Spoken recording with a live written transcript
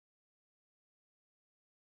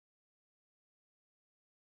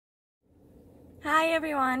Hi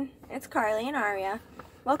everyone, it's Carly and Aria.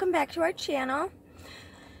 Welcome back to our channel.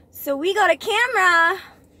 So we got a camera.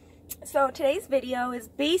 So today's video is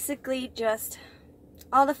basically just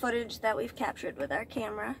all the footage that we've captured with our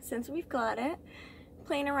camera since we've got it.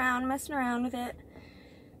 Playing around, messing around with it.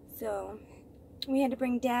 So we had to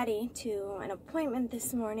bring Daddy to an appointment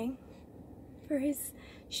this morning for his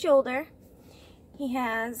shoulder. He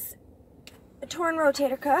has a torn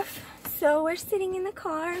rotator cuff. So we're sitting in the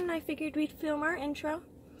car and I figured we'd film our intro.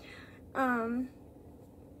 So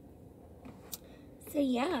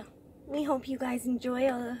yeah, we hope you guys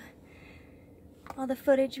enjoy all the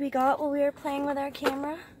footage we got while we were playing with our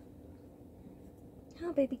camera.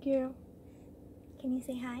 Oh, baby girl. Can you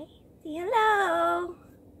say hi? Say hello.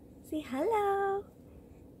 Say hello.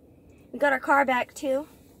 We got our car back too.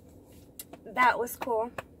 That was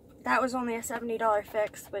cool. That was only a $70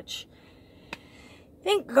 fix, which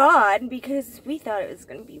thank God, because we thought it was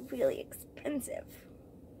going to be really expensive.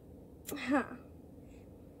 Huh.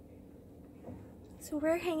 So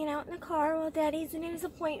we're hanging out in the car while Daddy's in his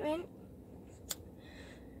appointment.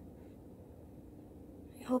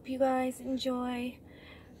 I hope you guys enjoy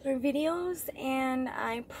our videos, and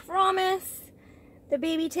I promise the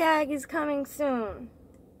baby tag is coming soon.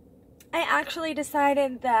 I actually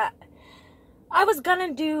decided that I was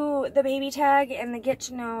gonna do the baby tag and the get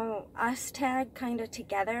to know us tag kind of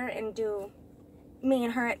together and do me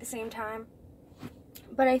and her at the same time.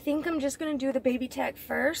 But I think I'm just gonna do the baby tag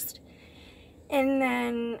first and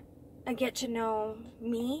then a get to know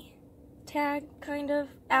me tag kind of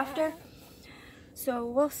after. So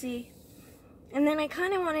we'll see. And then I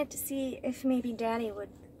kind of wanted to see if maybe Daddy would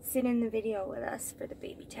sit in the video with us for the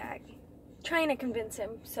baby tag. Trying to convince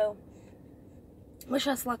him, so wish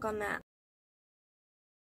us luck on that.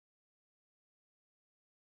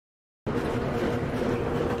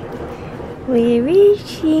 Where is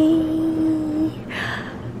she?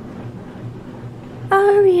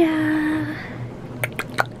 Aria.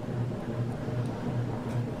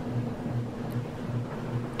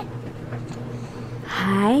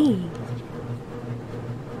 Hi.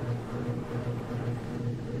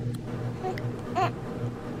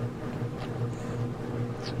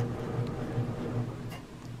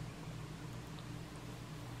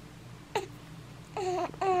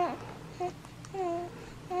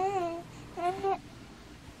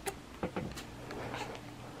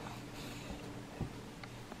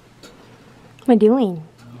 What are you doing?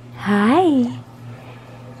 Hi.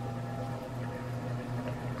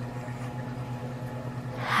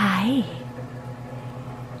 Hi.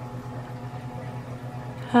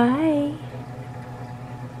 Hi.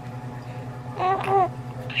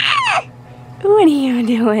 What are you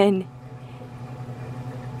doing?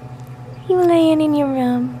 You laying in your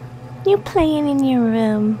room? You playing in your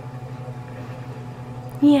room?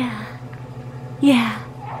 Yeah. Yeah.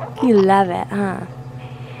 You love it, huh?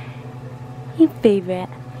 Your favorite.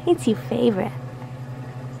 It's your favorite.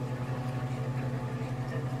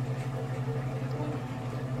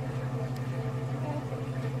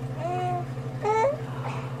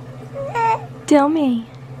 Tell me.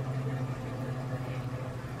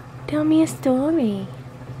 Tell me a story.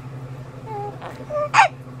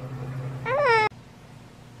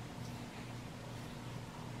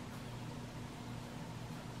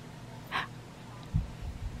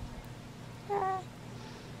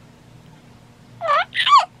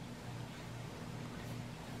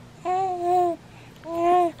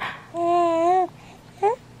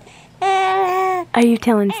 Are you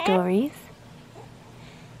telling stories?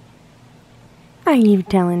 Are you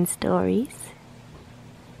telling stories?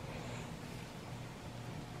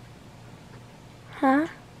 Huh?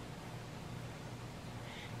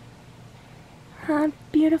 Huh,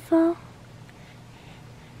 beautiful?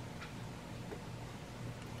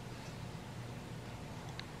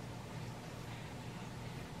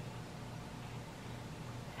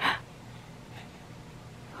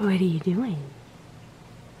 What are you doing?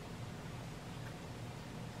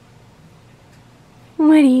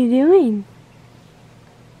 What are you doing?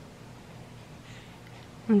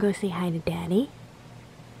 I'm gonna go say hi to Daddy.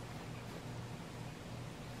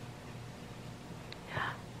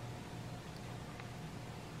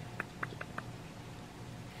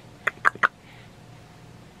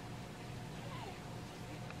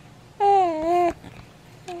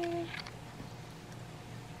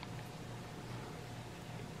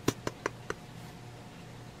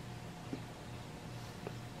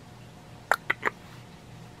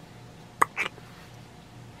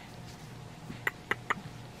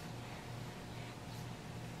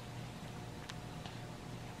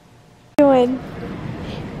 Doing?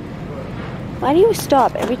 Why do you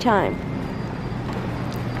stop every time?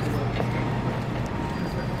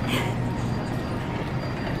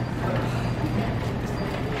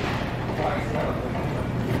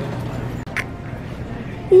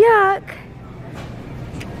 Yuck.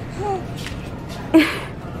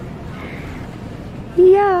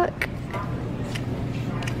 Yuck.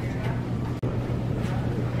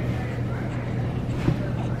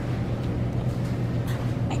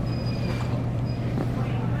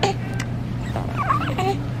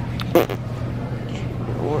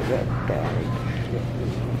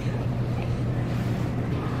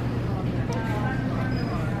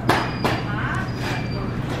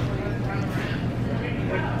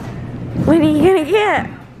 What are you gonna get?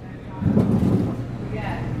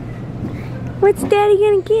 What's Daddy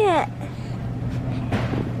gonna get?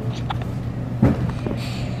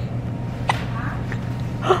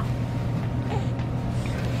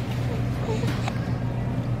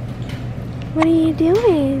 What are you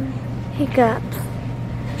doing? Hiccups.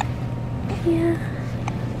 Yeah.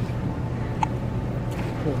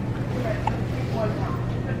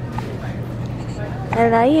 I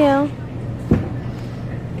love you.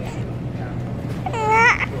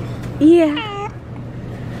 Yeah.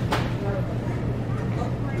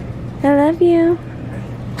 I love you.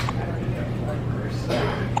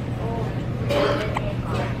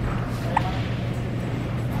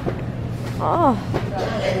 Oh.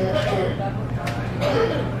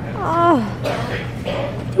 Oh.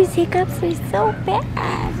 These hiccups are so bad.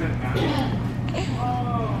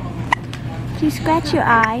 Did you scratch your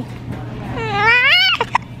eye?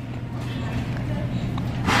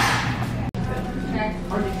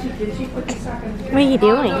 What are you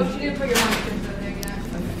doing?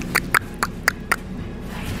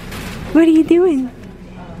 What are you doing?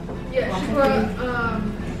 Yeah, she put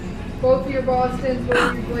both your Bostons,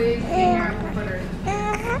 both your Blades, and your apple butter.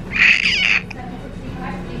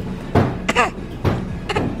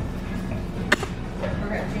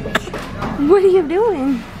 What are you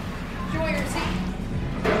doing? Do you want your seat?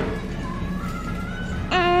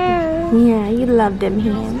 Yeah, you love them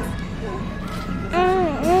hands.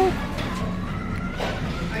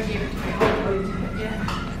 I gave it to my yeah.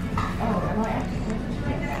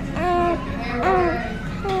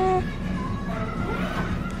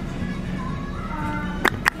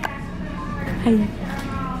 Hi.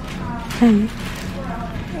 Hi.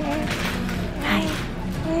 Hi.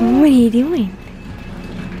 What are you doing?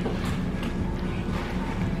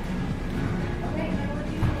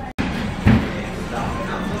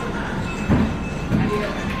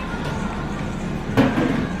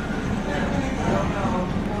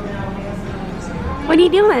 What are you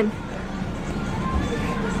doing?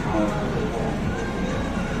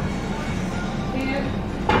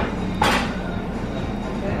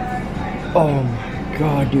 Oh my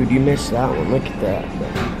god, dude, you missed that one. Look at that.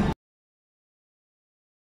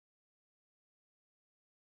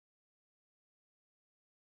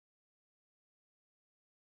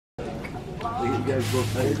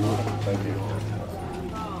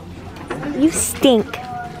 You stink.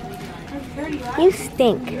 You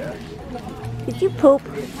stink. Did you poop?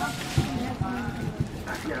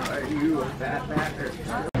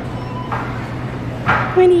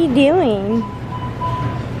 What are you doing?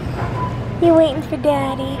 You waiting for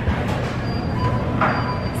Daddy?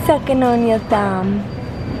 Sucking on your thumb.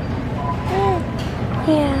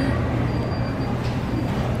 Yeah.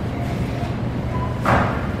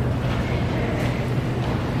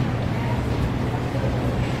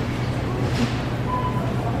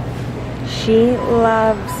 She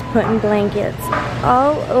loves putting blankets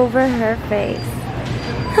all over her face.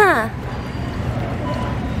 Huh?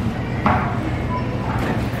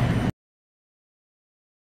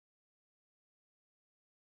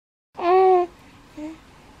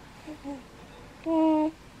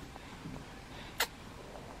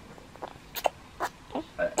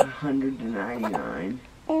 $199.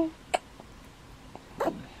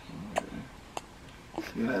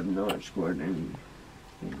 You have not scored anything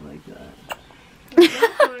like that.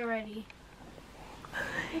 Already.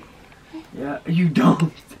 Yeah, you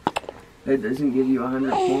don't. That doesn't give you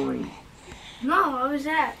 100 points. No, what was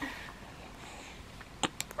that?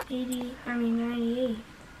 98.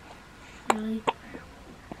 Really?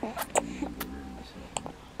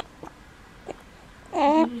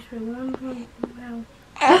 Just for 1 point. Wow.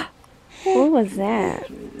 What was that?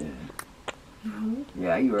 Right there. No.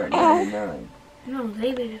 Yeah, you were at 99. No,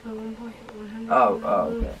 they did it for 1 point. 100. Oh,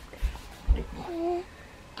 okay.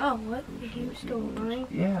 Oh, what? Did you still mine?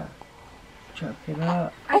 Yeah. Chuck it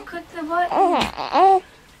up. I clicked the button.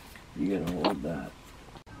 You gotta hold that.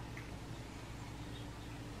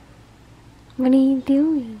 What are you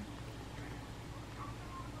doing?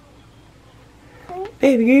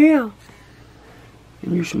 Baby girl.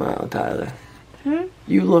 And you smile, Tyler. Hmm?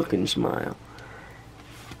 You look and smile.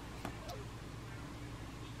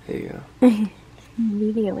 There you go. What are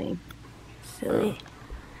you doing? Silly.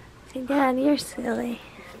 Say, Dad, you're silly.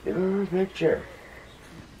 Give her a picture.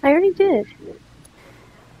 I already did.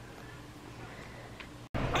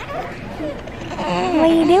 What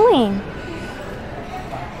are you doing?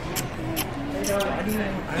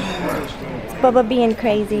 It's Bubba being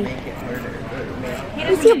crazy.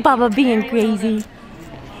 You see Bubba being crazy.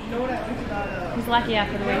 He's lucky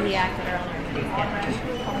after the way he acted earlier.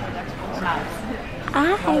 Hi.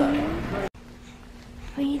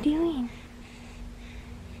 What are you doing?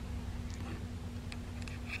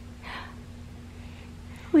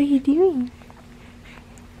 What are you doing?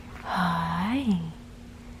 Hi.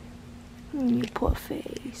 You poor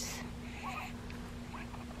face.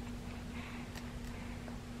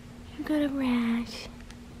 You got a rash.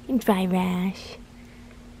 A dry rash.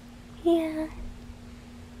 Yeah.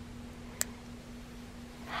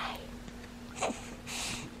 Hi.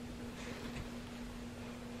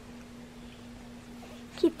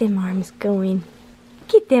 Keep them arms going.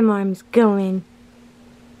 Keep them arms going.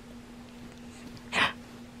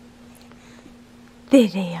 There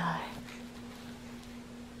they are.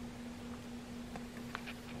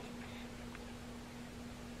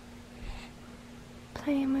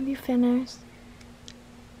 Playing with your feathers.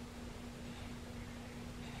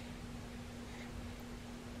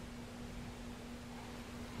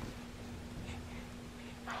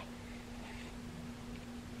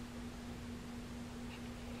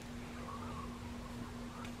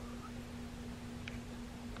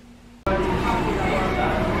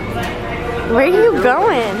 Where are you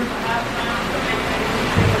going?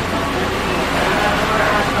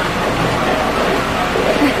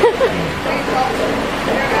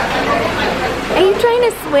 Are you trying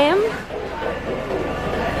to swim?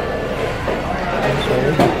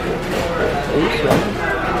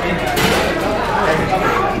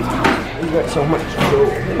 You got so much to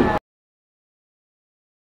do.